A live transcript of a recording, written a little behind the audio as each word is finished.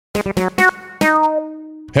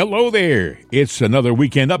Hello there. It's another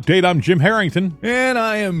weekend update. I'm Jim Harrington. And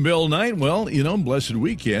I am Bill Knight. Well, blessed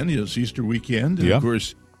weekend. It's Easter weekend. And of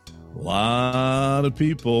course, a lot of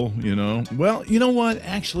people, Well, you know what?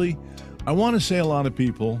 Actually, I want to say a lot of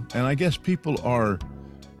people, and I guess people are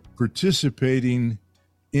participating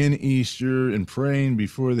in Easter and praying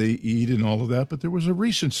before they eat and all of that. But there was a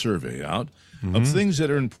recent survey out of things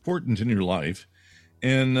that are important in your life.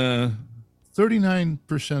 And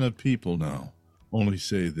 39% of people now only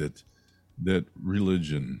say that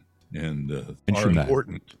religion and are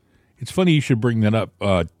important. It's funny you should bring that up.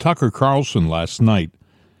 Tucker Carlson last night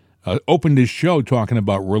opened his show talking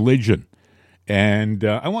about religion, and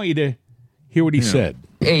I want you to hear what he said.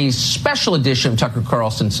 A special edition of Tucker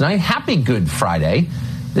Carlson tonight. Happy Good Friday.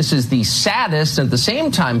 This is the saddest and at the same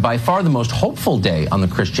time by far the most hopeful day on the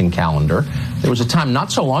Christian calendar. There was a time not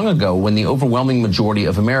so long ago when the overwhelming majority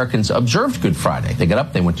of Americans observed Good Friday. They got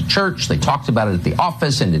up, they went to church, they talked about it at the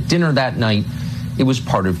office and at dinner that night. It was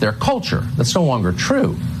part of their culture. That's no longer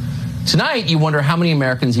true. Tonight, you wonder how many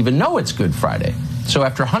Americans even know it's Good Friday. So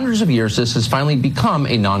after hundreds of years, this has finally become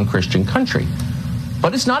a non-Christian country.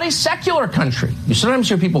 But it's not a secular country. You sometimes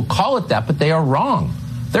hear people call it that, but they are wrong.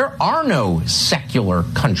 There are no secular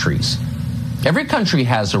countries. Every country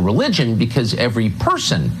has a religion because every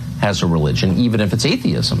person has a religion, even if it's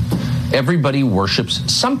atheism. Everybody worships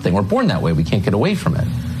something. We're born that way. We can't get away from it.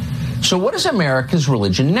 So what is America's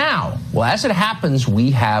religion now? Well, as it happens,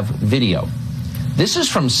 we have video. This is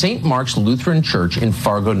from St. Mark's Lutheran Church in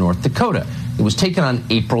Fargo, North Dakota. It was taken on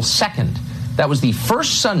April 2nd. That was the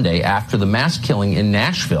first Sunday after the mass killing in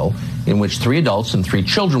Nashville, in which 3 adults and 3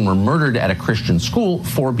 children were murdered at a Christian school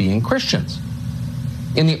for being Christians.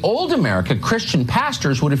 In the old America, Christian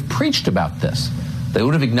pastors would have preached about this. They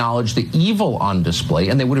would have acknowledged the evil on display,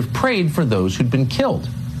 and they would have prayed for those who'd been killed.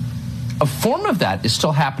 A form of that is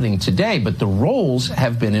still happening today, but the roles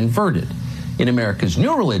have been inverted. In America's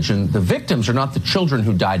new religion, the victims are not the children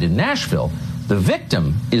who died in Nashville. The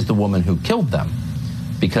victim is the woman who killed them.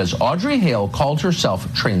 Because Audrey Hale called herself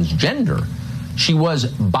transgender, she was,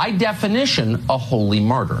 by definition, a holy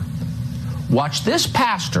martyr. Watch this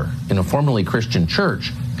pastor in a formerly Christian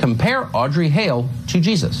church compare Audrey Hale to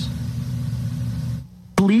Jesus.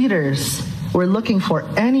 Leaders were looking for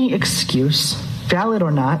any excuse, valid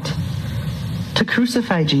or not, to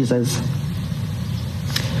crucify Jesus.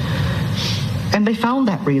 And they found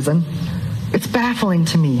that reason. It's baffling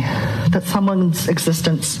to me that someone's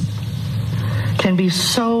existence can be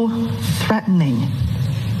so threatening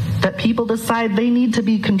that people decide they need to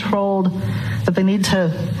be controlled, that they need to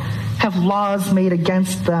have laws made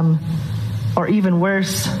against them, or even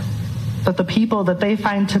worse, that the people that they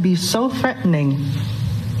find to be so threatening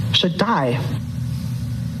should die.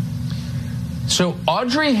 So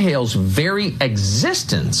Audrey Hale's very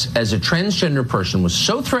existence as a transgender person was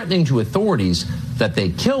so threatening to authorities that they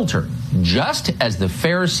killed her, just as the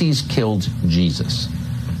Pharisees killed Jesus.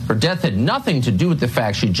 Her death had nothing to do with the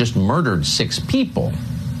fact she just murdered 6 people.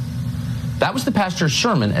 That was the pastor's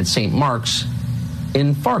sermon at St. Mark's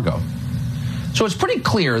in Fargo. So it's pretty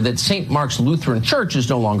clear that St. Mark's Lutheran Church is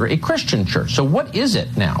no longer a Christian church. So what is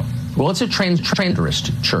it now? Well, it's a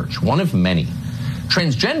transgenderist church, one of many.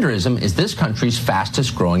 Transgenderism is this country's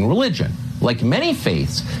fastest growing religion. Like many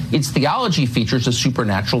faiths, its theology features a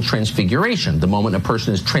supernatural transfiguration, the moment a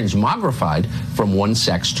person is transmogrified from one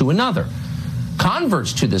sex to another.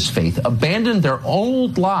 Converts to this faith abandon their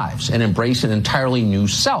old lives and embrace an entirely new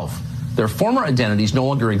self. Their former identities no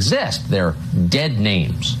longer exist. They're dead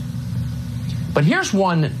names. But here's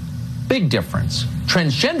one big difference.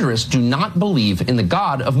 Transgenderists do not believe in the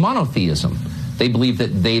God of monotheism. They believe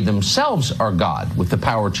that they themselves are God with the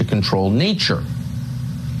power to control nature.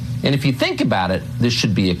 And if you think about it, this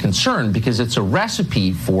should be a concern because it's a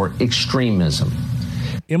recipe for extremism.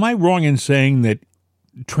 Am I wrong in saying that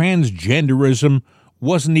transgenderism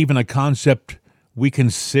wasn't even a concept we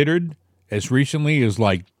considered as recently as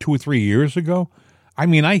like 2 or 3 years ago? I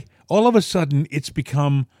mean, all of a sudden it's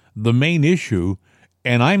become the main issue,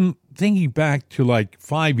 and I'm thinking back to like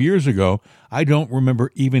 5 years ago, I don't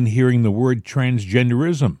remember even hearing the word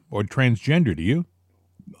transgenderism or transgender. Do you?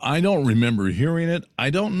 I don't remember hearing it. I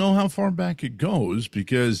don't know how far back it goes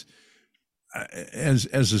because as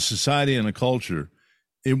a society and a culture,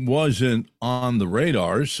 it wasn't on the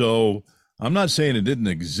radar. So I'm not saying it didn't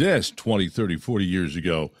exist 20, 30, 40 years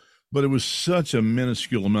ago, but it was such a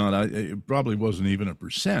minuscule amount. It probably wasn't even a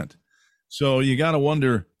percent. So you got to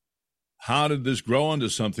wonder, how did this grow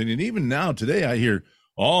into something? And even now, today, I hear,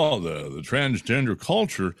 the transgender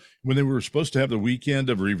culture, when they were supposed to have the weekend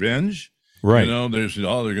of revenge. Right. They're going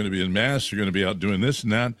to be in mass, they're going to be out doing this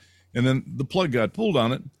and that. And then the plug got pulled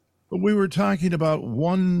on it. but we were talking about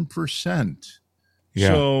 1%. Yeah.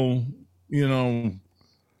 So,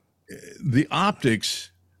 the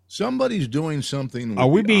optics, somebody's doing something. With Are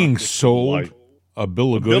we the being optics of sold life. a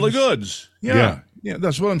bill of goods? Bill of goods. Yeah.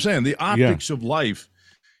 That's what I'm saying. The optics of life,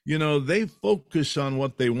 they focus on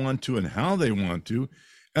what they want to and how they want to.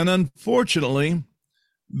 And unfortunately,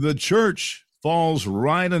 the church falls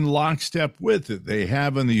right in lockstep with it. They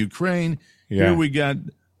have in the Ukraine. Yeah. Here we got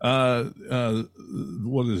what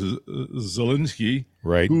is it, Zelensky,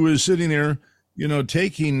 Right. who is sitting there,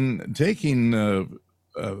 taking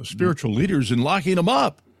spiritual leaders and locking them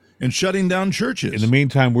up and shutting down churches. In the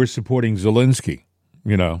meantime, we're supporting Zelensky,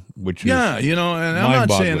 which is and I'm not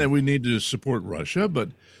saying mind-boggling. that we need to support Russia, but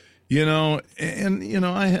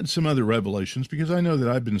I had some other revelations because I know that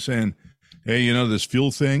I've been saying, hey, this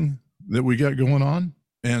fuel thing that we got going on,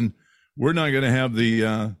 and we're not going to have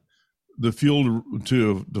the fuel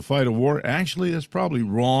to fight a war. Actually, that's probably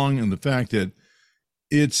wrong in the fact that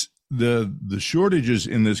it's the shortages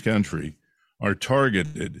in this country are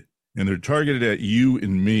targeted, and they're targeted at you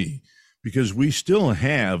and me because we still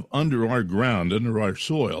have under our ground, under our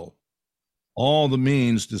soil, all the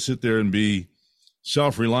means to sit there and be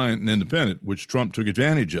self-reliant and independent, which Trump took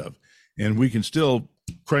advantage of. And we can still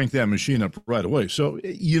crank that machine up right away. So,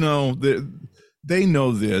 they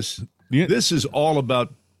know this. Yeah. This is all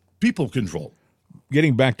about people control.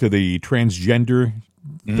 Getting back to the transgender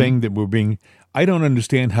thing that I don't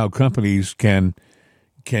understand how companies can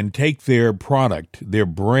take their product, their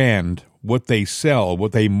brand, what they sell,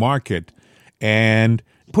 what they market, and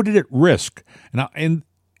put it at risk. And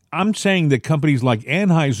I'm saying that companies like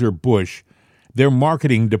Anheuser-Busch, their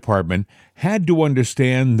marketing department, had to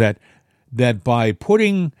understand that by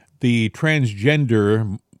putting the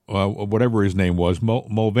transgender, whatever his name was,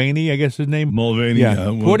 Mulvaney, I guess his name? Mulvaney.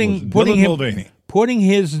 Yeah, putting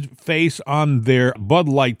his face on their Bud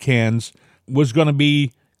Light cans was going to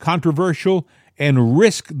be controversial and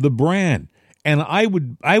risk the brand. And I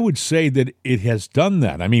would say that it has done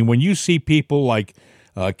that. I mean, when you see people like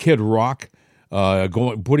Kid Rock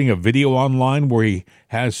putting a video online where he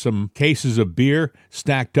has some cases of beer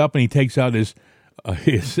stacked up and he takes out his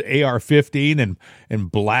AR-15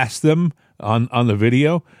 and blasts them on the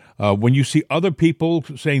video. When you see other people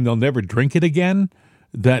saying they'll never drink it again,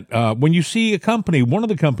 when you see a company, one of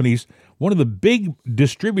the big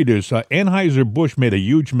distributors, Anheuser-Busch, made a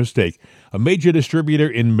huge mistake. A major distributor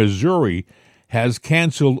in Missouri has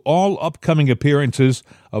canceled all upcoming appearances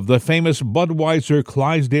of the famous Budweiser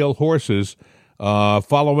Clydesdale horses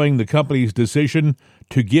following the company's decision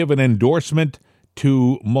to give an endorsement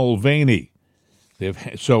to Mulvaney. You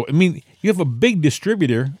have a big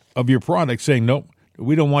distributor of your product saying, nope,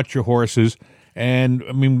 we don't want your horses.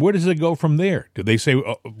 And, where does it go from there? Do they say,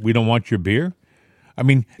 we don't want your beer?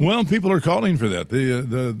 Well, people are calling for that.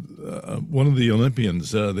 One of the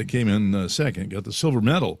Olympians that came in second, got the silver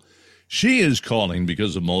medal. She is calling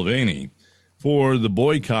because of Mulvaney for the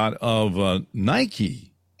boycott of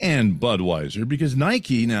Nike and Budweiser, because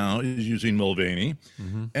Nike now is using Mulvaney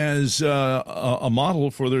as a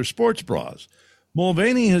model for their sports bras.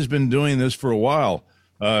 Mulvaney has been doing this for a while.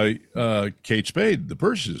 Kate Spade, the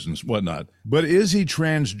purses and whatnot. But is he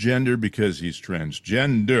transgender because he's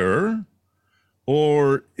transgender,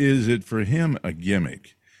 or is it for him a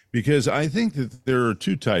gimmick? Because I think that there are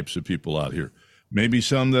two types of people out here. Maybe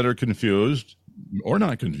some that are confused or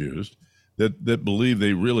not confused, that believe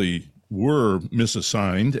they really were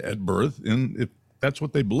misassigned at birth. And if that's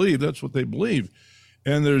what they believe, that's what they believe.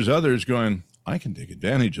 And there's others going, I can take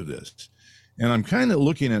advantage of this. And I'm kind of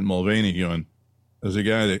looking at Mulvaney going, as a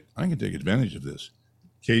guy that I can take advantage of this.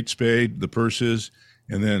 Kate Spade, the purses,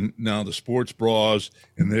 and then now the sports bras,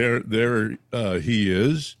 and there he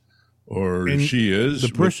is, or and she is. The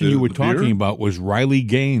person you were talking about was Riley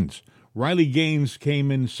Gaines. Riley Gaines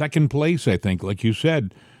came in second place, I think, like you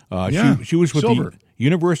said. She was with silver. the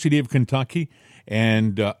University of Kentucky,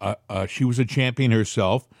 and she was a champion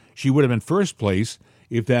herself. She would have been first place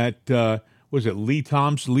if that was it Leah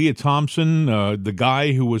Thompson, the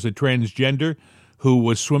guy who was a transgender who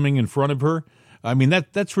was swimming in front of her.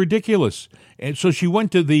 That's ridiculous. And so she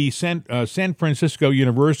went to the San Francisco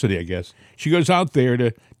University, I guess. She goes out there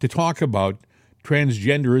to talk about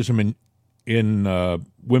transgenderism in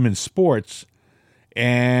women's sports,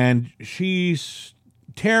 and she's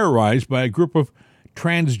terrorized by a group of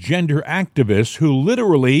transgender activists who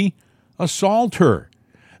literally assault her.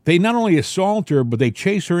 They not only assault her, but they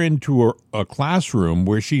chase her into a classroom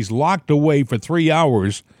where she's locked away for 3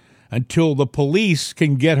 hours until the police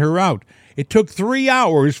can get her out. It took 3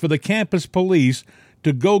 hours for the campus police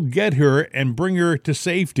to go get her and bring her to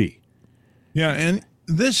safety. Yeah, and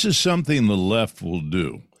this is something the left will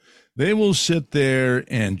do. They will sit there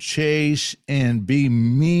and chase and be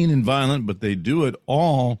mean and violent, but they do it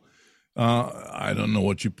all. I don't know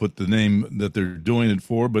what you put the name that they're doing it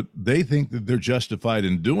for, but they think that they're justified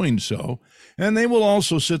in doing so. And they will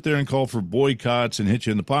also sit there and call for boycotts and hit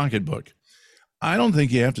you in the pocketbook. I don't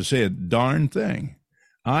think you have to say a darn thing.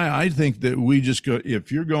 I think that we just go,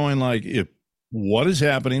 if you're going like, if what is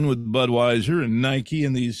happening with Budweiser and Nike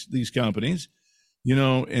and these companies,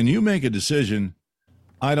 and you make a decision,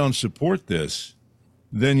 I don't support this,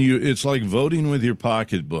 then it's like voting with your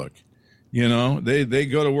pocketbook. They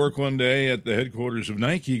go to work one day at the headquarters of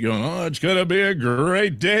Nike going, oh, it's going to be a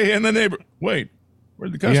great day in the neighborhood. Wait,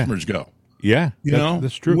 where'd the customers go? Yeah,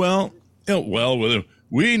 that's true. Well,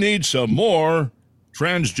 we need some more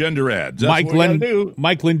transgender ads. That's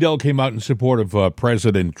Mike Lindell came out in support of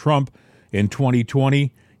President Trump in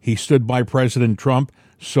 2020. He stood by President Trump.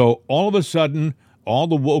 So all of a sudden, all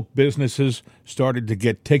the woke businesses started to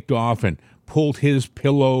get ticked off and pulled his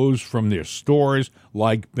pillows from their stores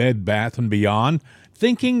like Bed Bath & Beyond,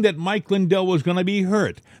 thinking that Mike Lindell was going to be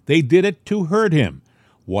hurt. They did it to hurt him.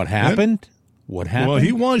 What happened? Well,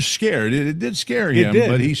 he was scared. It did scare him,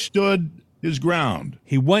 but he stood his ground.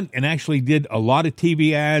 He went and actually did a lot of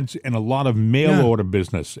TV ads and a lot of mail order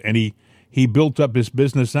business, and he built up his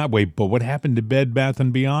business that way. But what happened to Bed Bath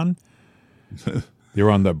 & Beyond?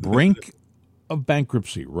 They're on the brink of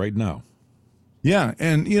bankruptcy right now. Yeah,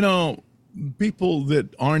 and people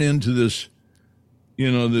that aren't into this,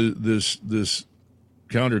 this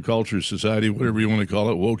counterculture society, whatever you want to call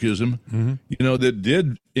it, wokeism, that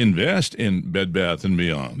did invest in Bed Bath &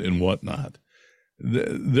 Beyond and whatnot,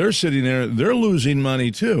 they're sitting there, they're losing money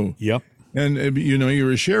too. Yep. And,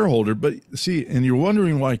 you're a shareholder, but see, and you're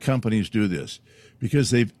wondering why companies do this,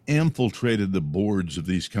 because they've infiltrated the boards of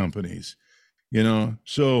these companies,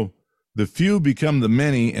 so the few become the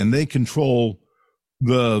many, and they control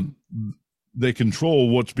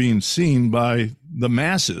what's being seen by the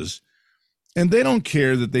masses, and they don't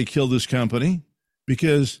care that they kill this company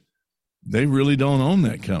because they really don't own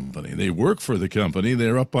that company. They work for the company.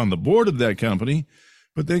 They're up on the board of that company,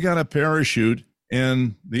 but they got a parachute,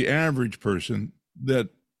 and the average person that,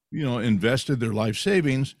 invested their life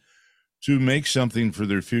savings to make something for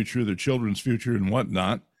their future, their children's future and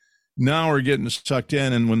whatnot, now are getting sucked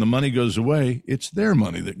in, and when the money goes away, it's their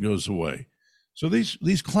money that goes away. So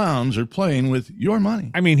these clowns are playing with your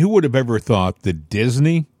money. I mean, who would have ever thought that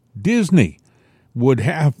Disney would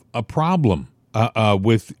have a problem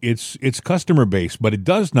with its customer base? But it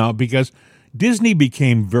does now, because Disney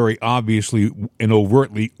became very obviously and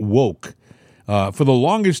overtly woke. For the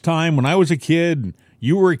longest time, when I was a kid,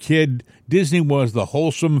 you were a kid, Disney was the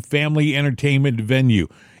wholesome family entertainment venue.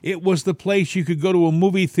 It was the place you could go to a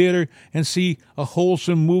movie theater and see a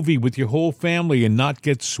wholesome movie with your whole family and not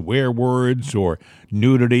get swear words or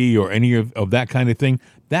nudity or any of that kind of thing.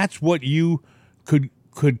 That's what you could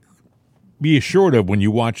be assured of when you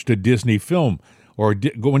watched a Disney film or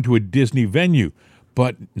go into a Disney venue.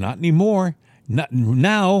 But not anymore.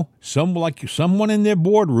 Now, someone in their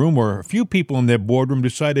boardroom or a few people in their boardroom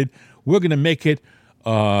decided we're going to make it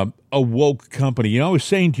a woke company. I was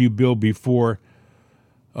saying to you, Bill, before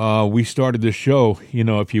we started the show,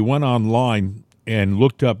 if you went online and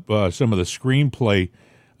looked up some of the screenplay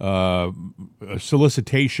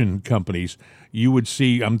solicitation companies, you would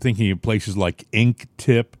see, I'm thinking of places like Ink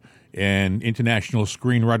Tip and International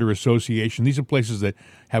Screenwriter Association. These are places that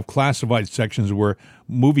have classified sections where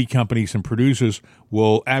movie companies and producers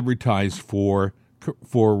will advertise for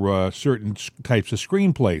certain types of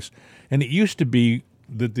screenplays. And it used to be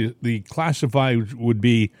that the classified would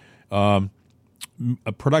be a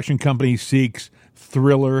production company seeks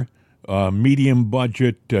thriller, medium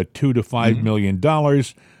budget, $2 to $5 million,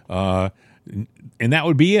 and that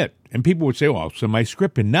would be it. And people would say, "Well, so my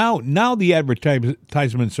script." And now the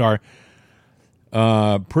advertisements are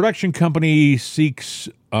production company seeks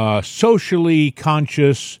socially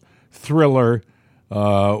conscious thriller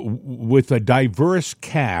with a diverse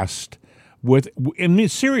cast.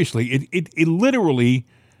 Seriously, it literally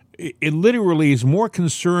is more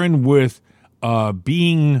concerned with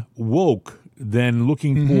being woke than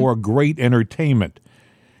looking for great entertainment.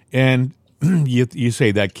 And you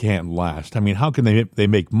say that can't last. I mean, how can they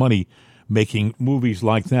make money making movies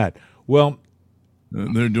like that? Well,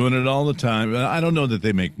 they're doing it all the time. I don't know that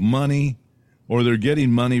they make money or they're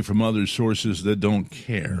getting money from other sources that don't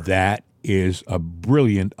care. That is a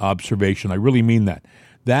brilliant observation. I really mean that.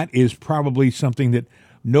 That is probably something that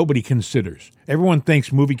nobody considers. Everyone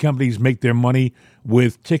thinks movie companies make their money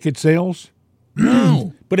with ticket sales.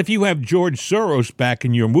 No. But if you have George Soros back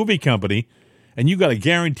in your movie company and you got a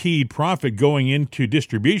guaranteed profit going into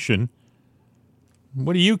distribution,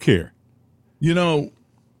 What do you care? You know,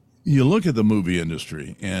 you look at the movie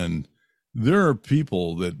industry, and there are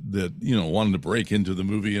people that wanted to break into the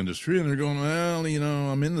movie industry, and they're going, well,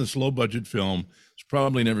 I'm in this low budget film. It's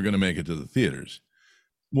probably never going to make it to the theaters.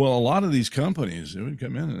 Well, a lot of these companies, they would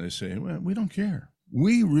come in and they say, well, we don't care.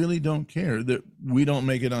 We really don't care that we don't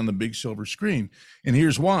make it on the big silver screen. And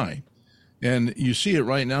here's why. And you see it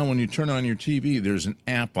right now when you turn on your TV, there's an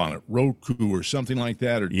app on it, Roku or something like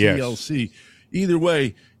that, or Yes. TLC. Either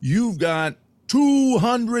way, you've got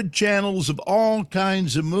 200 channels of all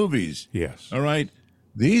kinds of movies. Yes. All right.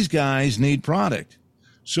 These guys need product.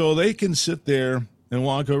 So they can sit there and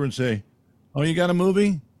walk over and say, oh, you got a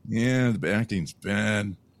movie? Yeah, the acting's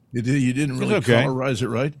bad. You didn't really okay. colorize it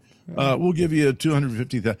right. We'll give you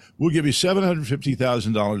 $250,000. We'll give you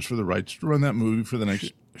 $750,000 for the rights to run that movie for the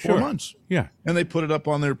next 4 months. Yeah. And they put it up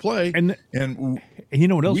on their play. And you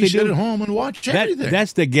know what else we they sit do? at home and watch everything.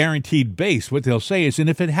 That's the guaranteed base. What they'll say is, and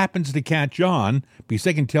if it happens to catch on, because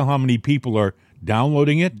they can tell how many people are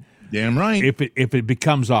downloading it. Damn right. If it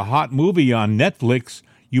becomes a hot movie on Netflix,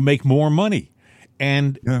 you make more money.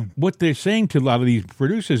 And what they're saying to a lot of these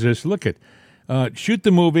producers is, look shoot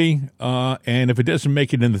the movie, and if it doesn't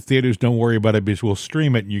make it in the theaters, don't worry about it because we'll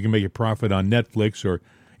stream it and you can make a profit on Netflix or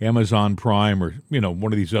Amazon Prime or,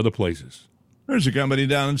 one of these other places. There's a company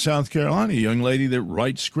down in South Carolina, a young lady that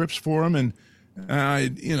writes scripts for them, and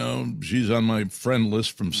she's on my friend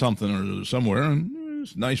list from something or somewhere, and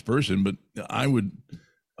she's a nice person, but I would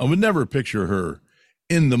never picture her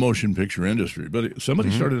in the motion picture industry. But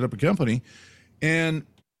somebody started up a company, and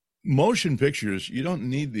motion pictures, you don't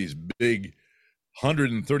need these big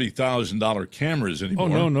 $130,000 cameras anymore.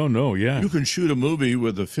 Oh, no, yeah. You can shoot a movie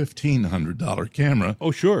with a $1,500 camera.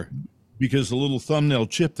 Oh, sure. Because the little thumbnail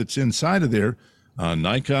chip that's inside of there,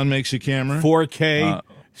 Nikon makes a camera. 4K,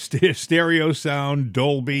 stereo sound,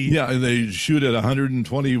 Dolby. Yeah, they shoot at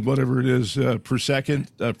 120, whatever it is, per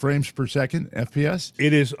second, frames per second, FPS.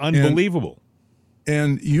 It is unbelievable.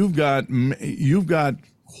 And you've got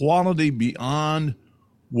quality beyond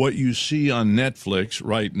what you see on Netflix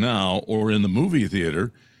right now or in the movie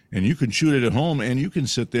theater, and you can shoot it at home, and you can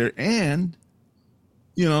sit there and,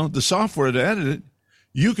 the software to edit it,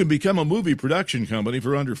 you can become a movie production company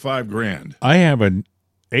for under $5,000. I have an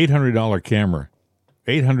 $800 camera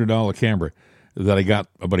that I got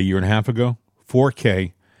about a year and a half ago,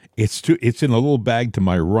 4K. It's in a little bag to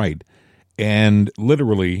my right, and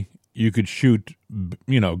literally you could shoot,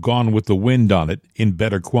 Gone with the Wind on it in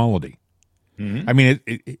better quality. Mm-hmm. I mean,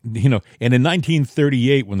 and in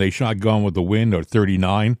 1938 when they shot Gone with the Wind, or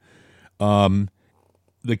 39,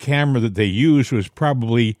 the camera that they used was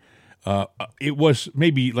probably, it was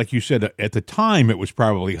maybe, like you said, at the time it was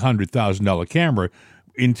probably $100,000 camera.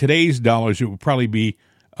 In today's dollars, it would probably be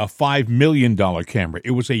a $5 million camera.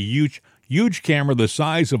 It was a huge camera the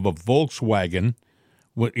size of a Volkswagen,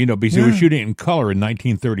 because it was shooting in color in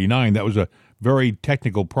 1939. That was a very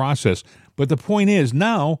technical process. But the point is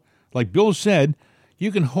now, like Bill said,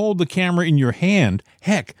 you can hold the camera in your hand.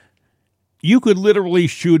 Heck, you could literally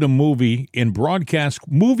shoot a movie in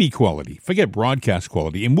movie quality. Forget broadcast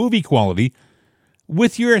quality. In movie quality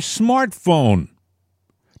with your smartphone.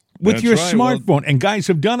 And guys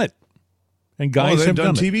have done it. And guys have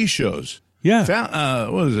done TV shows. Yeah.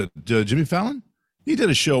 What was it? Jimmy Fallon? He did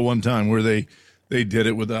a show one time where they did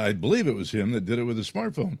it with, I believe it was him that did it with a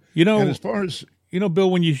smartphone. And as far as Bill,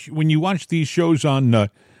 when you watch these shows on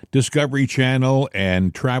Discovery Channel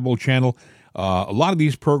and Travel Channel, a lot of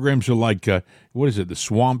these programs are like, the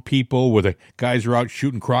Swamp People, where the guys are out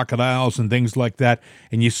shooting crocodiles and things like that.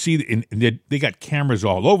 And you see, they got cameras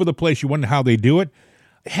all over the place. You wonder how they do it.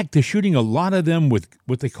 Heck, they're shooting a lot of them with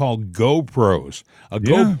what they call GoPros. A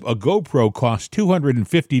GoPro costs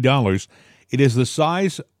 $250. It is the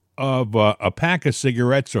size of a pack of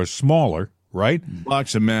cigarettes or smaller, right?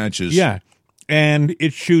 Box of matches. Yeah. And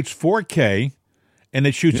it shoots 4K, and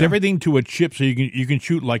it shoots everything to a chip, so you can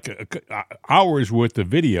shoot like hours worth of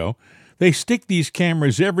video. They stick these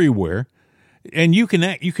cameras everywhere, and you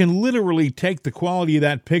can literally take the quality of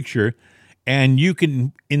that picture, and you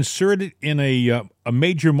can insert it in a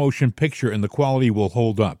major motion picture, and the quality will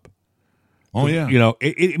hold up. Oh yeah.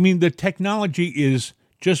 The technology is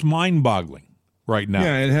just mind-boggling right now.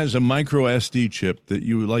 Yeah, it has a micro SD chip that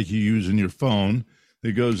you use in your phone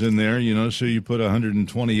that goes in there, so you put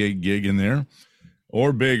 128 gig in there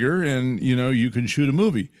or bigger, and, you can shoot a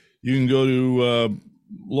movie. You can go to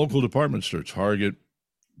local department stores, Target,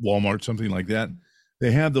 Walmart, something like that.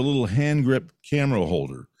 They have the little hand grip camera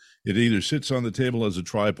holder. It either sits on the table as a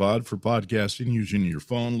tripod for podcasting using your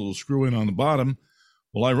phone, a little screw in on the bottom.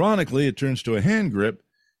 Well, ironically, it turns to a hand grip,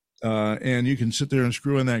 and you can sit there and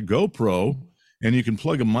screw in that GoPro, and you can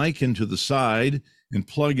plug a mic into the side and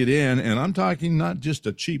plug it in. And I'm talking not just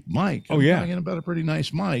a cheap mic. I'm talking about a pretty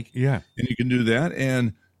nice mic. Yeah. And you can do that.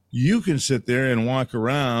 And you can sit there and walk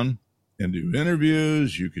around and do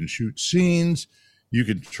interviews. You can shoot scenes. You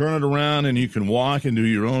can turn it around and you can walk and do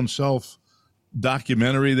your own self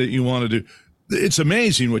documentary that you want to do. It's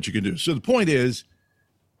amazing what you can do. So the point is,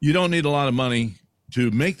 you don't need a lot of money to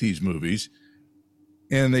make these movies,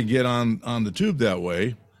 and they get on the tube that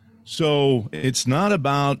way. So it's not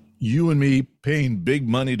about you and me paying big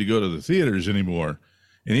money to go to the theaters anymore.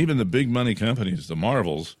 And even the big money companies, the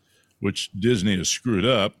Marvels, which Disney has screwed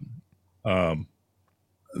up,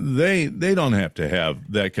 they don't have to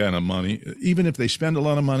have that kind of money. Even if they spend a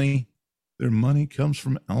lot of money, their money comes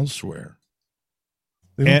from elsewhere.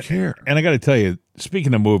 They don't care. And I got to tell you,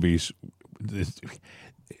 speaking of movies,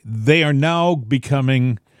 they are now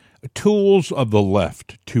becoming tools of the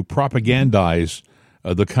left to propagandize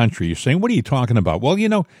the country. You're saying, what are you talking about? Well,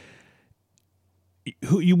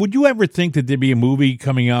 would you ever think that there'd be a movie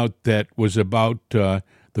coming out that was about the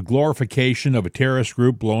glorification of a terrorist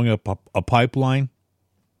group blowing up a pipeline?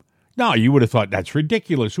 No, you would have thought that's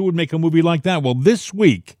ridiculous. Who would make a movie like that? Well, this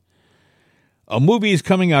week, a movie is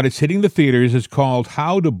coming out. It's hitting the theaters. It's called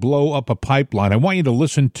How to Blow Up a Pipeline. I want you to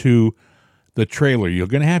listen to the trailer. You're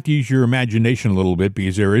going to have to use your imagination a little bit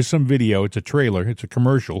because there is some video. It's a trailer. It's a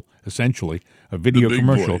commercial, essentially, a video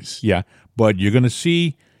commercial. Voice. Yeah, but you're going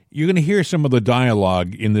to hear some of the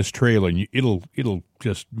dialogue in this trailer, and it'll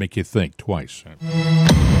just make you think twice.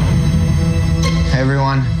 Hey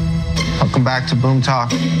everyone, welcome back to Boom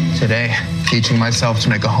Talk. Today, teaching myself to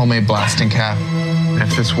make a homemade blasting cap. And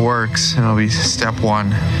if this works, it'll be step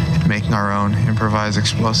one in making our own improvised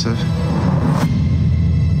explosive.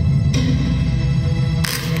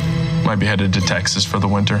 Might be headed to Texas for the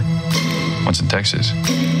winter. What's in Texas?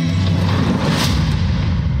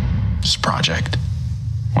 This project.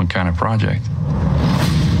 What kind of project?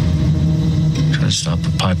 Try to stop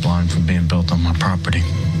a pipeline from being built on my property.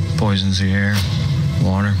 Poisons the air,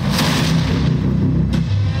 water.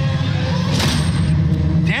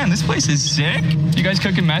 Damn, this place is sick. You guys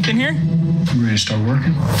cooking meth in here? You ready to start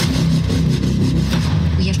working?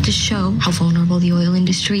 We have to show how vulnerable the oil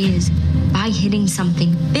industry is by hitting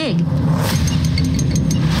something big.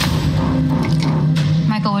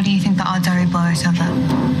 Michael, what do you think the odds are we blow ourselves up?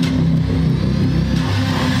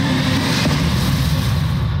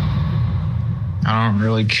 I don't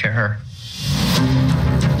really care.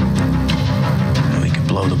 We could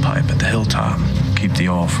blow the pipe at the hilltop, keep the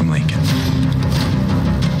oil from leaking.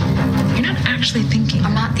 You're not actually thinking.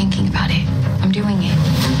 I'm not thinking about it. I'm doing it.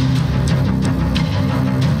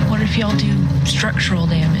 What if y'all do structural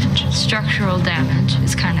damage? Structural damage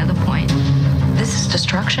is kind of the point. This is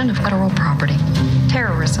destruction of federal property.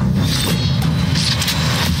 Terrorism.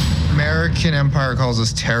 American Empire calls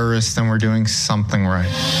us terrorists, then we're doing something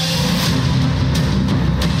right.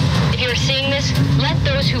 If you're seeing this, let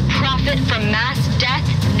those who profit from mass death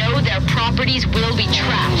know their properties will be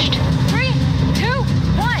trashed. 3, 2,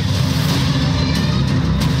 1.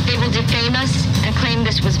 They will defame us and claim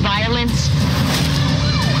this was violence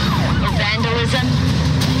or vandalism,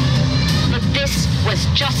 but this was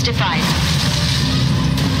justified.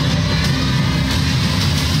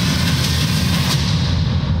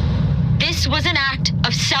 This was an act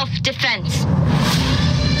of self-defense.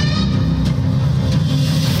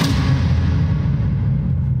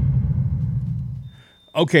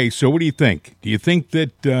 Okay, so what do you think? Do you think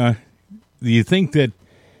that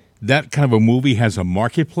that kind of a movie has a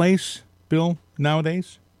marketplace, Bill,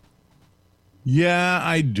 nowadays? Yeah,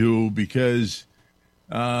 I do, because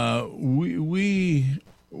we're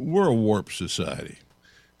a warped society.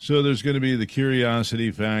 So there's going to be the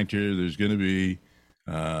curiosity factor. There's going to be,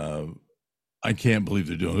 I can't believe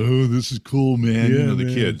they're doing, oh, this is cool, man. Yeah, the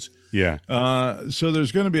man. kids. Yeah. So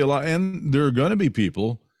there's going to be a lot, and there are going to be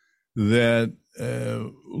people that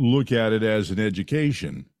look at it as an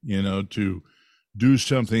education, to do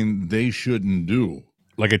something they shouldn't do.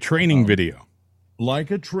 Like a training video.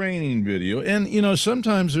 Like a training video. And,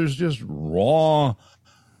 sometimes there's just raw,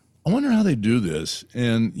 I wonder how they do this.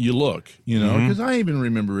 And you look, because I even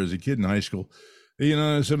remember as a kid in high school,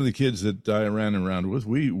 some of the kids that I ran around with,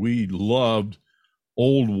 we loved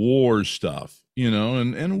old war stuff, and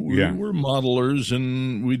we were modelers,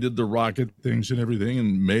 and we did the rocket things and everything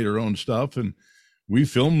and made our own stuff. And we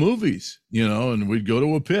filmed movies, and we'd go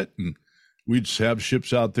to a pit and we'd have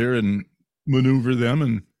ships out there and maneuver them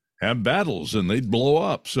and have battles, and they'd blow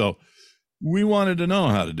up. So we wanted to know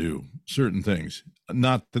how to do certain things.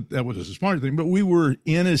 Not that that was a smart thing, but we were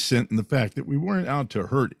innocent in the fact that we weren't out to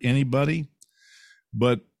hurt anybody.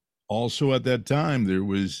 But also at that time, there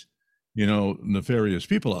was, nefarious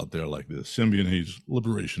people out there like the Symbionese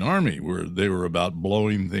Liberation Army, where they were about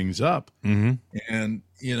blowing things up. Mm-hmm. And,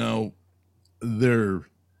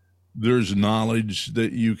 there's knowledge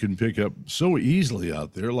that you can pick up so easily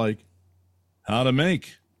out there, like how to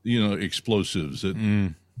make, explosives that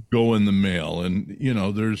go in the mail. And,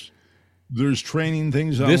 there's training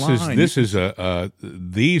things online.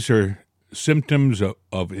 These are symptoms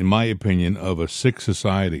of, in my opinion, of a sick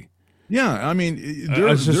society. Yeah, I mean,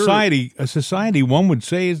 a society, one would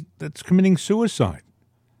say, that's committing suicide.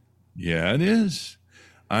 Yeah, it is.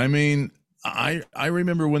 I mean, I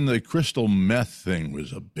remember when the crystal meth thing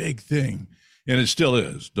was a big thing, and it still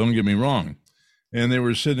is. Don't get me wrong. And they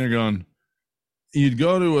were sitting there going, you'd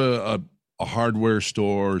go to a hardware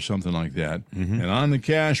store or something like that, and on the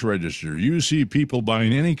cash register, you see people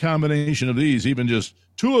buying any combination of these, even just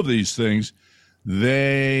two of these things,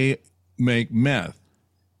 they make meth.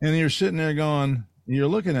 And you're sitting there going, you're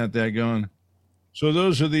looking at that going, so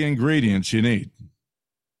those are the ingredients you need.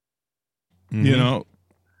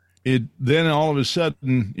 Then all of a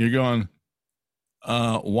sudden you're going,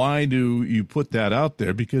 why do you put that out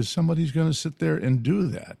there? Because somebody's going to sit there and do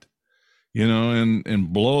that,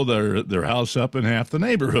 and blow their house up in half the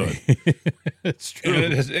neighborhood. It's true.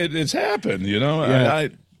 And it's happened, Yeah.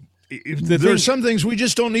 There's some things we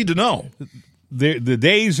just don't need to know. The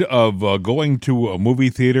days of going to a movie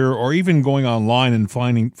theater or even going online and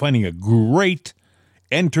finding a great,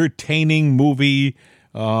 entertaining movie,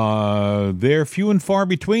 they're few and far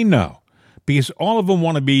between now, because all of them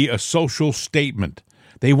want to be a social statement.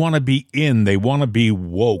 They want to be in. They want to be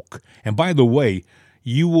woke. And by the way,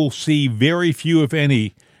 you will see very few, if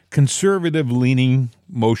any, conservative-leaning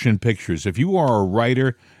motion pictures. If you are a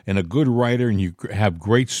writer and a good writer and you have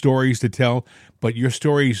great stories to tell, but your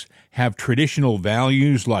stories have traditional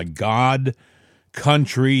values like God,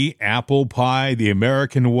 country, apple pie, the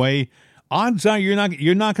American way, odds are you're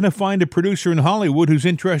not going to find a producer in Hollywood who's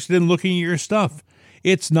interested in looking at your stuff.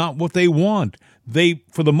 It's not what they want. They,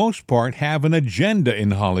 for the most part, have an agenda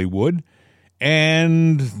in Hollywood,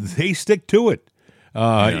 and they stick to it.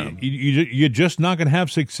 You're just not going to have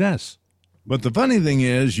success. But the funny thing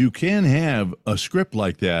is, you can have a script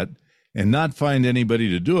like that and not find anybody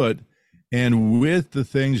to do it. And with the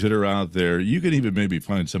things that are out there, you can even maybe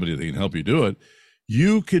find somebody that can help you do it.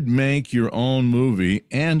 You could make your own movie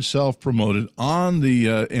and self-promote it on the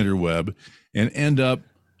interweb and end up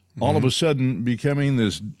all of a sudden becoming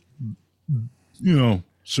this,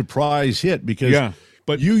 surprise hit because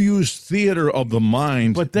but you use theater of the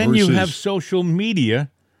mind. But then you have social media.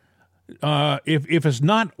 If it's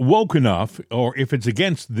not woke enough, or if it's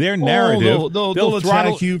against their narrative, they'll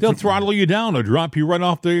throttle you down or drop you right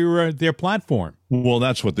off their platform. Well,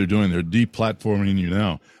 that's what they're doing. They're deplatforming you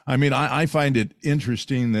now. I mean, I find it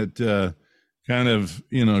interesting that kind of,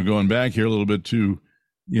 going back here a little bit to,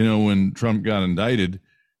 when Trump got indicted,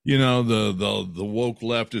 the woke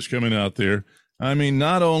left is coming out there. I mean,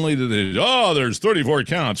 not only do they, there's 34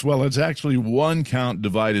 counts. Well, it's actually one count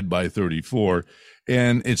divided by 34.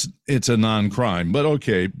 And it's a non-crime. But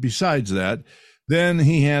okay, besides that, then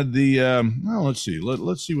he had the let's see.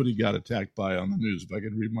 Let's see what he got attacked by on the news, if I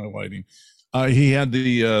can read my writing. He had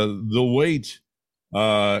the weight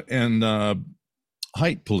and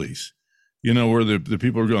height police, where the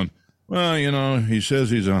people are going, well, he says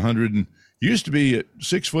he's 100 and used to be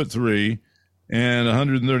 6'3" and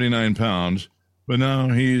 139 pounds, but now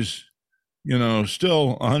he's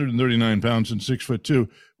still 139 pounds and 6'2",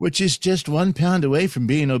 which is just 1 pound away from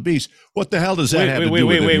being obese. What the hell does that have to do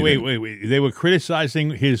with anything? Wait. They were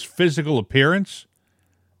criticizing his physical appearance?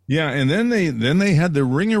 Yeah, and then they had the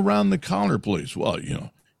ring around the collar police. Well,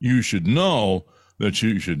 you should know that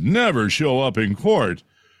you should never show up in court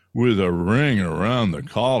with a ring around the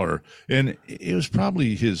collar. And it was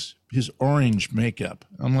probably his orange makeup.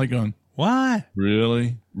 I'm like going, what?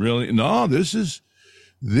 Really? No, this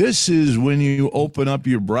is when you open up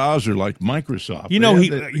your browser like Microsoft.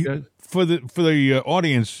 For the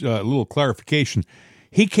audience, a little clarification.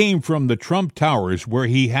 He came from the Trump Towers, where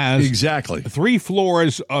he has exactly 3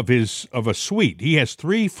 floors of a suite. He has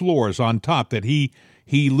 3 floors on top that he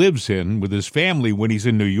lives in with his family when he's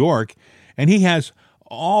in New York, and he has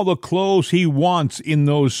all the clothes he wants in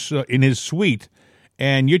those in his suite.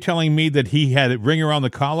 And you're telling me that he had a ring around the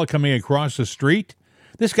collar coming across the street?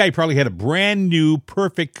 This guy probably had a brand new,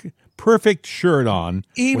 perfect shirt on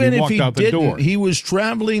even when he if walked he out the didn't, door. He was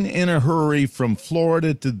traveling in a hurry from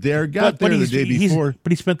Florida to there. Got there the day before,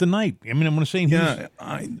 but he spent the night. I mean, I'm saying,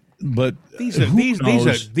 but these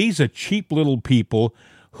are cheap little people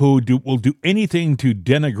who will do anything to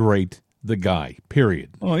denigrate the guy. Period.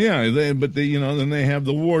 Oh yeah, then they have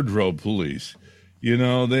the wardrobe police. You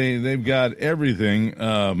know, they've got everything.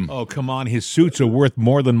 Oh, come on. His suits are worth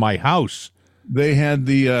more than my house. They had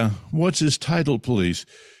the, what's his title, police?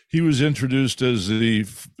 He was introduced as they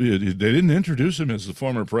didn't introduce him as the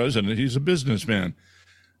former president. He's a businessman.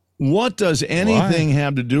 What does anything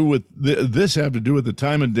have to do with this have to do with the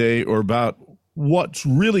time of day or about what's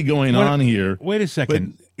really going on here? Wait a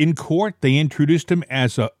second. In court, they introduced him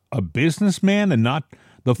as a businessman and not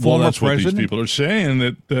the former that's president? What these people are saying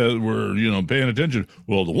that were, paying attention.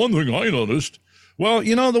 Well, the one thing I noticed,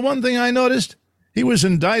 the one thing I noticed, he was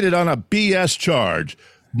indicted on a BS charge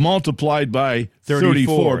multiplied by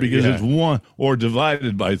 34 because it's one, or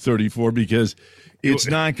divided by 34 because it's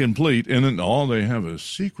not complete. And then all they have is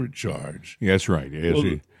secret charge. Yeah, that's right.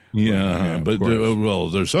 There's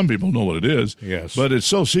some people know what it is. Yes. But it's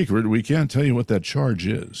so secret, we can't tell you what that charge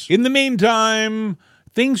is. In the meantime,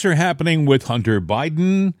 things are happening with Hunter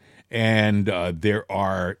Biden, and there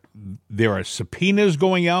are subpoenas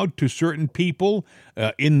going out to certain people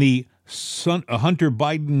in the Hunter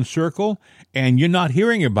Biden circle, and you're not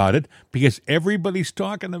hearing about it because everybody's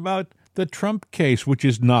talking about the Trump case, which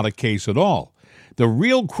is not a case at all. The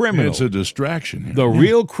real criminals. It's a distraction. The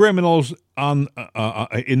real criminals in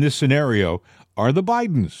this scenario are the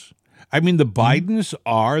Bidens. I mean, the Bidens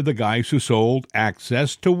are the guys who sold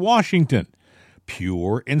access to Washington.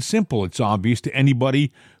 Pure and simple. It's obvious to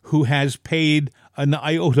anybody who has paid an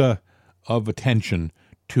iota of attention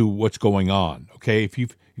to what's going on. Okay, if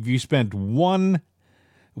you spent one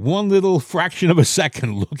little fraction of a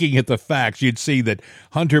second looking at the facts, you'd see that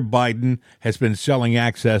Hunter Biden has been selling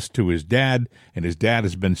access to his dad, and his dad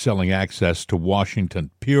has been selling access to Washington.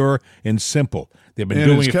 Pure and simple. They've been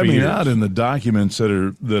doing it for years. It's coming out in the documents that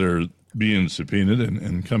are being subpoenaed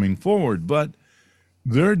and coming forward, but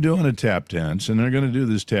they're doing a tap dance, and they're going to do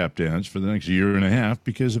this tap dance for the next year and a half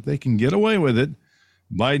because if they can get away with it,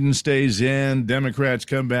 Biden stays in, Democrats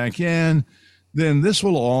come back in, then this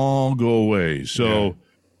will all go away. So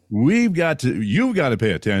you've got to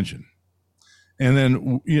pay attention. And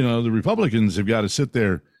then, the Republicans have got to sit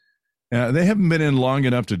there. They haven't been in long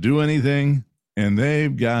enough to do anything, and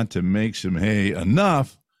they've got to make some hay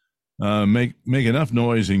enough, make enough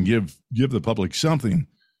noise and give the public something.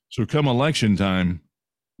 So come election time,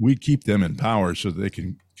 we keep them in power so they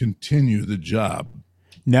can continue the job.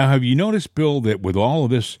 Now, have you noticed, Bill, that with all of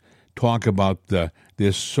this talk about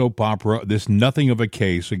this soap opera, this nothing of a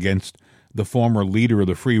case against the former leader of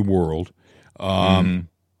the free world, no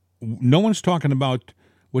one's talking about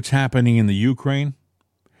what's happening in the Ukraine?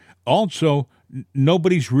 Also,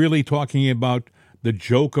 nobody's really talking about the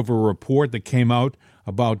joke of a report that came out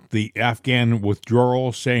about the Afghan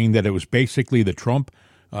withdrawal, saying that it was basically the Trump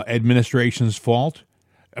administration's fault.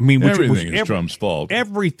 I mean, everything is Trump's fault.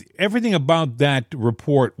 Everything about that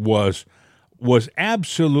report was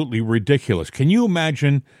absolutely ridiculous. Can you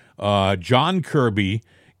imagine John Kirby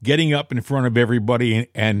getting up in front of everybody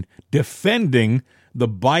and defending the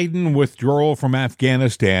Biden withdrawal from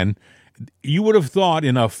Afghanistan? You would have thought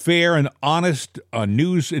in a fair and honest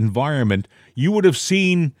news environment, you would have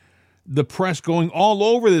seen the press going all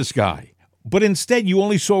over this guy. But instead, you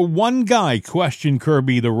only saw one guy question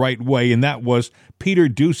Kirby the right way, and that was Peter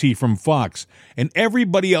Doocy from Fox. And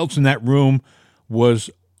everybody else in that room was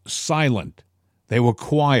silent. They were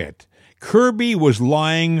quiet. Kirby was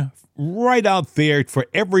lying right out there for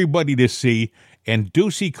everybody to see, and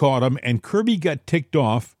Doocy caught him, and Kirby got ticked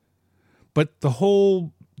off. But the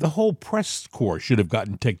whole press corps should have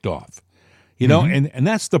gotten ticked off. And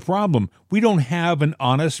that's the problem. We don't have an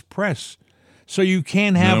honest press. So you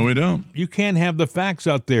can't have. No, we don't. You can't have the facts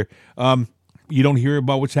out there. You don't hear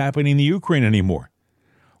about what's happening in the Ukraine anymore,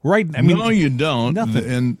 right? I mean, no, you don't. Nothing.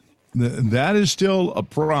 And that is still a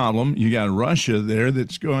problem. You got Russia there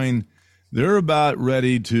that's going. They're about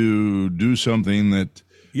ready to do something that,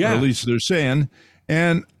 or at least they're saying.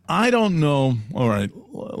 And I don't know. All right,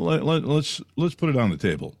 let's put it on the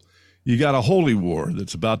table. You got a holy war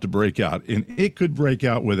that's about to break out, and it could break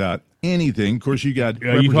out without anything. Of course, you got.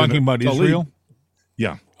 Are you talking about Israel?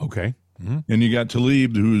 Yeah. Okay. Mm-hmm. And you got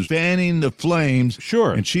Tlaib, who's fanning the flames.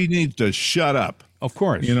 Sure. And she needs to shut up. Of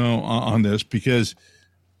course. On this, because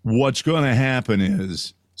what's going to happen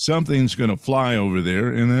is something's going to fly over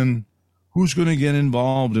there, and then who's going to get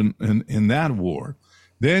involved in that war?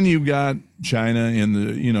 Then you've got China in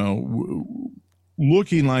the,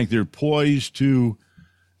 looking like they're poised to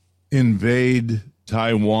invade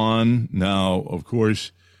Taiwan. Now, of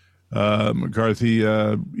course, McCarthy,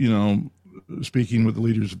 speaking with the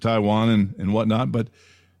leaders of Taiwan and whatnot, but,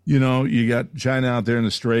 you got China out there in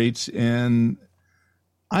the Straits, and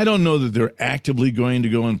I don't know that they're actively going to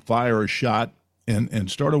go and fire a shot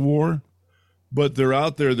and start a war, but they're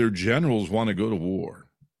out there. Their generals want to go to war.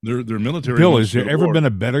 Their military. Bill, wants has to go there to ever war. been a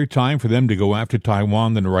better time for them to go after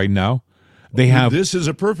Taiwan than right now? They have. This is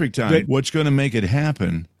a perfect time. What's going to make it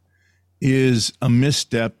happen is a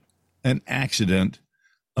misstep, an accident,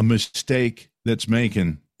 a mistake that's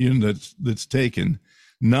taken,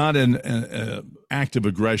 not an act of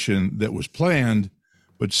aggression that was planned,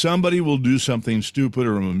 but somebody will do something stupid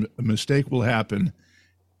or a mistake will happen,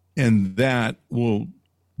 and that will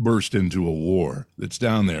burst into a war that's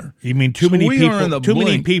down there. You mean too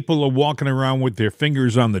many people are walking around with their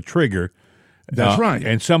fingers on the trigger. That's right.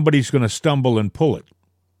 And somebody's going to stumble and pull it.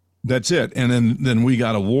 That's it. And then we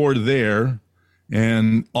got a war there,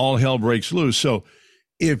 and all hell breaks loose. So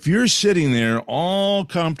if you're sitting there all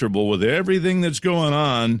comfortable with everything that's going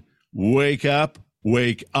on, wake up,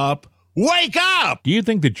 wake up, wake up! Do you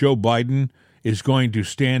think that Joe Biden is going to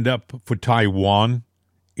stand up for Taiwan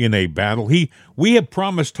in a battle? We have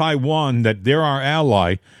promised Taiwan that they're our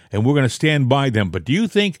ally, and we're going to stand by them. But do you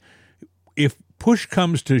think if push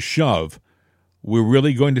comes to shove, we're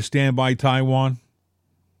really going to stand by Taiwan?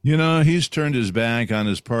 You know, he's turned his back on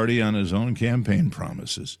his party, on his own campaign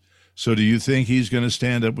promises. So do you think he's going to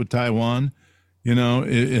stand up with Taiwan? You know,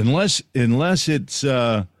 unless it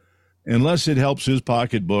helps his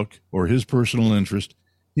pocketbook or his personal interest,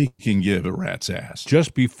 he can give a rat's ass.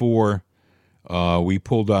 Just before we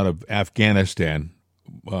pulled out of Afghanistan,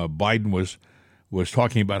 Biden was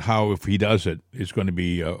talking about how if he does it, it's going to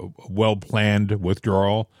be a well-planned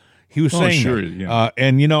withdrawal. He was saying sure, that. yeah.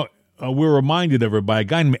 And, you know, we're reminded of it by a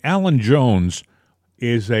guy named Alan Jones,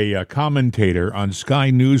 is a commentator on Sky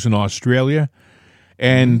News in Australia.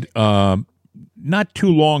 And not too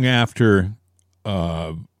long after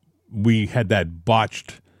we had that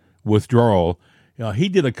botched withdrawal, he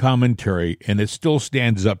did a commentary, and it still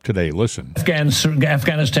stands up today. Listen.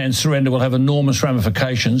 Afghanistan's surrender will have enormous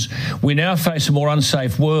ramifications. We now face a more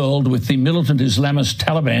unsafe world with the militant Islamist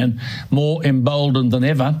Taliban more emboldened than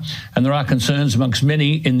ever, and there are concerns amongst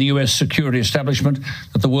many in the US security establishment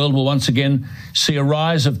that the world will once again see a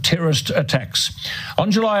rise of terrorist attacks.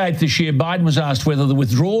 On July 8th this year, Biden was asked whether the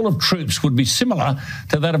withdrawal of troops would be similar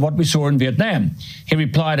to that of what we saw in Vietnam. He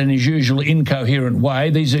replied in his usual incoherent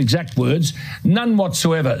way, these exact words, none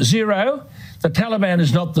whatsoever. Zero. The Taliban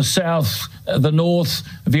is not the South, the North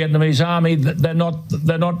Vietnamese army. They're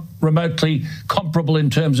not remotely comparable in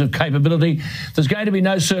terms of capability. There's going to be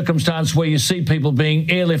no circumstance where you see people being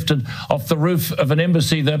airlifted off the roof of an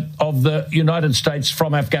embassy of the United States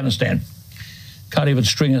from Afghanistan. Can't even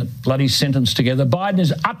string a bloody sentence together. Biden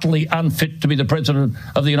is utterly unfit to be the president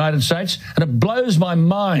of the United States, and it blows my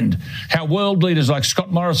mind how world leaders like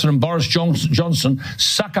Scott Morrison and Boris Johnson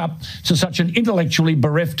suck up to such an intellectually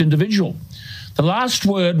bereft individual. The last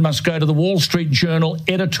word must go to the Wall Street Journal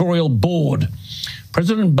editorial board.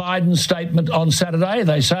 President Biden's statement on Saturday,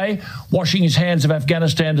 they say, washing his hands of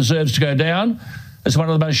Afghanistan deserves to go down as one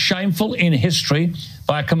of the most shameful in history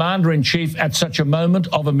by a commander-in-chief at such a moment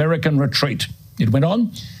of American retreat. It went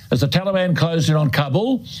on. As the Taliban closed in on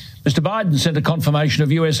Kabul, Mr. Biden sent a confirmation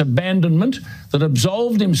of US abandonment that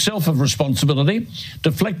absolved himself of responsibility,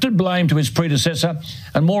 deflected blame to his predecessor,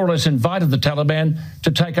 and more or less invited the Taliban to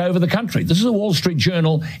take over the country. This is a Wall Street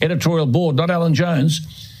Journal editorial board, not Alan Jones.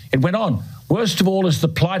 It went on. Worst of all is the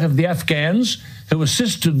plight of the Afghans who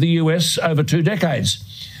assisted the US over 2 decades.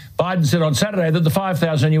 Biden said on Saturday that the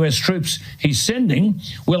 5,000 US troops he's sending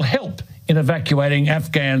will help in evacuating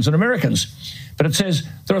Afghans and Americans. But it says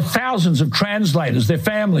there are thousands of translators, their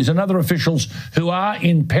families and other officials who are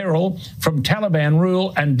in peril from Taliban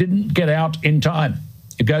rule and didn't get out in time.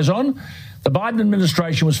 It goes on. The Biden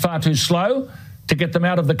administration was far too slow to get them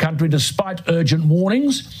out of the country despite urgent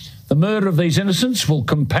warnings. The murder of these innocents will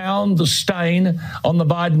compound the stain on the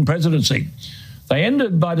Biden presidency. They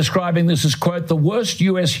ended by describing this as, quote, the worst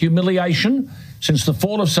US humiliation since the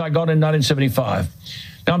fall of Saigon in 1975.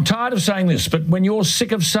 Now, I'm tired of saying this, but when you're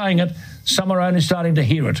sick of saying it, some are only starting to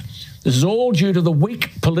hear it. This is all due to the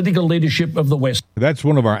weak political leadership of the West. That's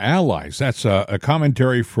one of our allies. That's a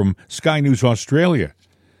commentary from Sky News Australia.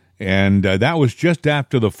 And that was just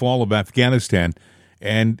after the fall of Afghanistan.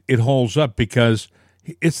 And it holds up because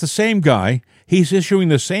it's the same guy. He's issuing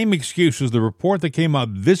the same excuses. The report that came out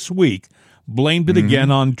this week blamed it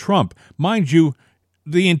again on Trump. Mind you,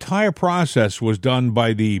 the entire process was done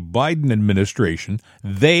by the Biden administration.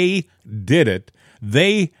 They did it.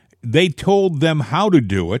 They told them how to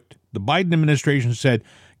do it. The Biden administration said,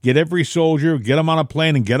 get every soldier, get them on a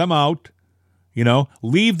plane and get them out. You know,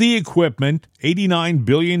 leave the equipment, $89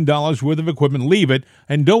 billion worth of equipment, leave it,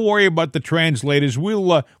 and don't worry about the translators.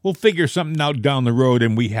 We'll figure something out down the road,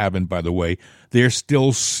 and we haven't, by the way. They're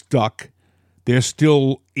still stuck. They're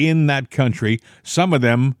still in that country. Some of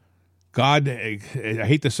them, God, I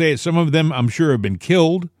hate to say it, some of them I'm sure have been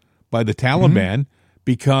killed by the Taliban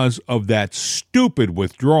because of that stupid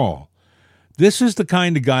withdrawal. This is the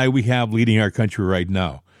kind of guy we have leading our country right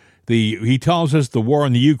now. He tells us the war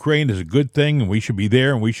in the Ukraine is a good thing and we should be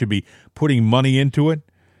there and we should be putting money into it.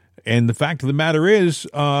 And the fact of the matter is,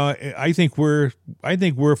 I think we're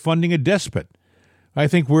funding a despot. I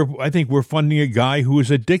think we're funding a guy who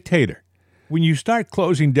is a dictator. When you start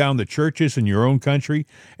closing down the churches in your own country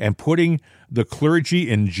and putting the clergy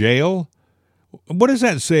in jail, what does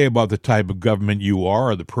that say about the type of government you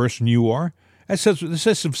are or the person you are? It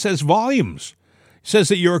says volumes. It says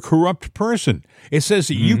that you're a corrupt person. It says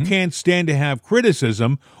that you can't stand to have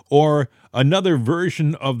criticism or another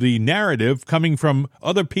version of the narrative coming from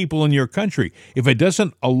other people in your country. If it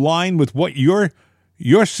doesn't align with what you're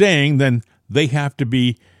saying, then they have to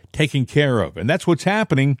be taken care of. And that's what's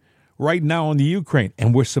happening right now in the Ukraine.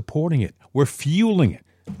 And we're supporting it. We're fueling it.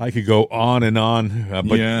 I could go on and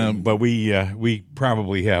on, but we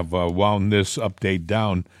probably have wound this update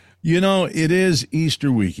down. It is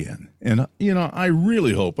Easter weekend. And, I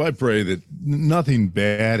really hope, I pray that nothing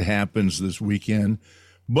bad happens this weekend.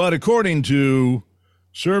 But according to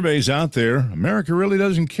surveys out there, America really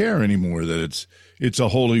doesn't care anymore that it's a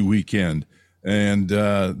holy weekend. And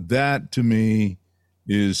that, to me,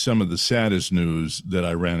 is some of the saddest news that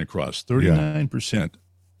I ran across. 39%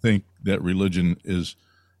 think that religion is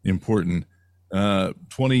important.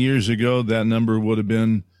 20 years ago, that number would have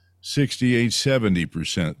been 68,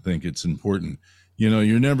 70% think it's important.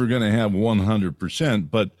 You're never going to have 100%,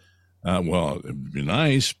 but, it would be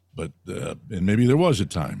nice, but and maybe there was a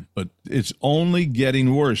time, but it's only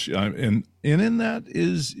getting worse. And in that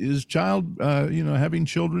is child, having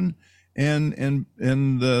children and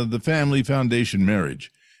the family foundation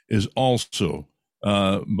marriage is also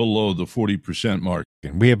below the 40% mark.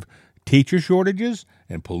 And we have teacher shortages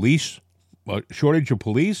and shortage of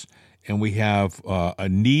police, and we have a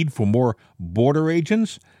need for more border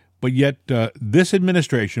agents, but yet this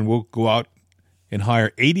administration will go out and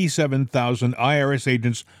hire 87,000 IRS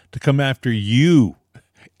agents to come after you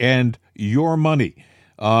and your money.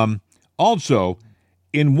 Also,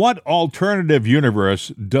 in what alternative universe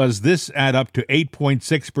does this add up to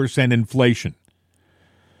 8.6% inflation?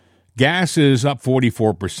 Gas is up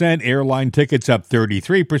 44%, airline tickets up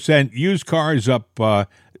 33%, used cars up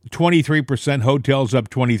 23%, hotels up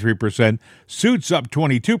 23%, suits up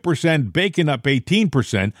 22%, bacon up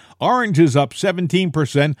 18%, oranges up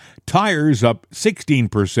 17%, tires up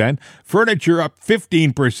 16%, furniture up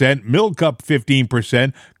 15%, milk up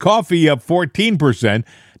 15%, coffee up 14%,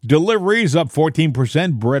 deliveries up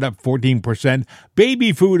 14%, bread up 14%,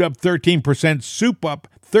 baby food up 13%, soup up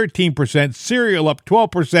 13%, cereal up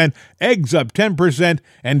 12%, eggs up 10%,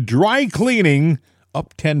 and dry cleaning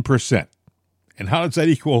up 10%. And how does that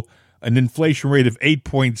equal an inflation rate of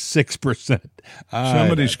 8.6%?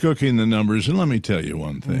 Somebody's cooking the numbers, and let me tell you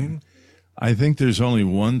one thing. I think there's only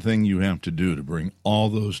one thing you have to do to bring all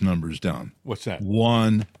those numbers down. What's that?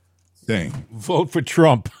 One thing. Vote for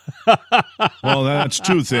Trump. Well, that's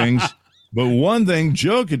two things. But one thing,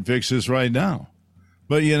 Joe could fix this right now.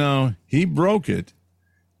 But, he broke it.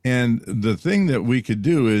 And the thing that we could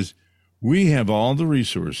do is we have all the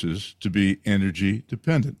resources to be energy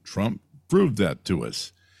dependent. Trump proved that to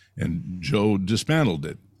us, and Joe dismantled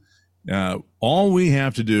it. All we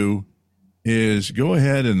have to do is go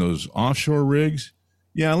ahead and those offshore rigs,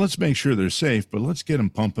 let's make sure they're safe, but let's get them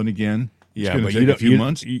pumping again. It's going to take a few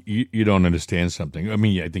months. You don't understand something. I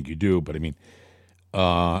mean, I think you do, but I mean,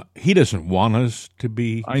 he doesn't want us to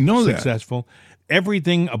be successful.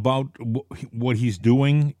 Everything about what he's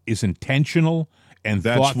doing is intentional and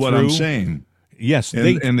that's what I'm saying. Yes,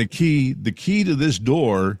 and the key to this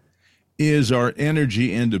door is our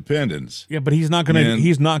energy independence. Yeah, but he's not going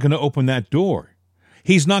to open that door.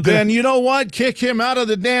 He's not going to. Then you know what? Kick him out of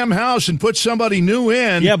the damn house and put somebody new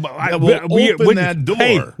in. Yeah, but open that door.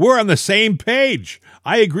 Hey, we're on the same page.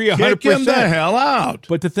 I agree 100%. Kick him the hell out.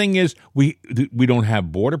 But the thing is, we don't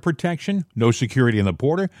have border protection, no security on the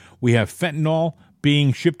border. We have fentanyl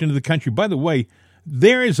being shipped into the country. By the way,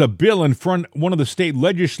 there is a bill in front of one of the state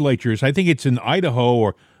legislatures. I think it's in Idaho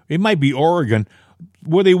or it might be Oregon,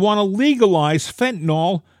 where they want to legalize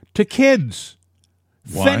fentanyl to kids.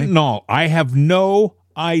 Why? Fentanyl. I have no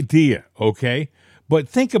idea, okay? But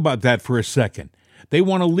think about that for a second. They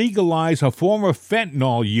want to legalize a form of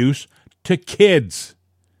fentanyl use to kids.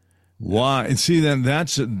 Why? And see, then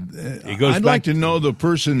I'd like to know the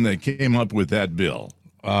person that came up with that bill.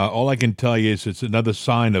 All I can tell you is it's another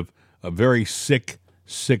sign of a very sick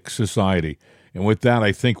society. And with that,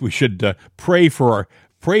 I think we should pray for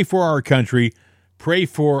Pray for our country. Pray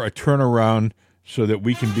for a turnaround so that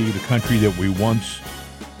we can be the country that we once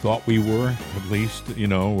thought we were, at least,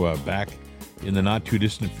 back in the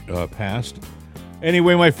not-too-distant past.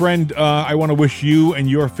 Anyway, my friend, I want to wish you and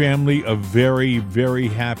your family a very, very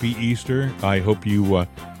happy Easter. I hope you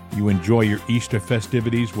enjoy your Easter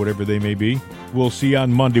festivities, whatever they may be. We'll see you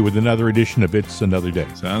on Monday with another edition of It's Another Day.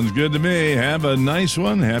 Sounds good to me. Have a nice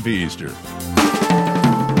one. Happy Easter.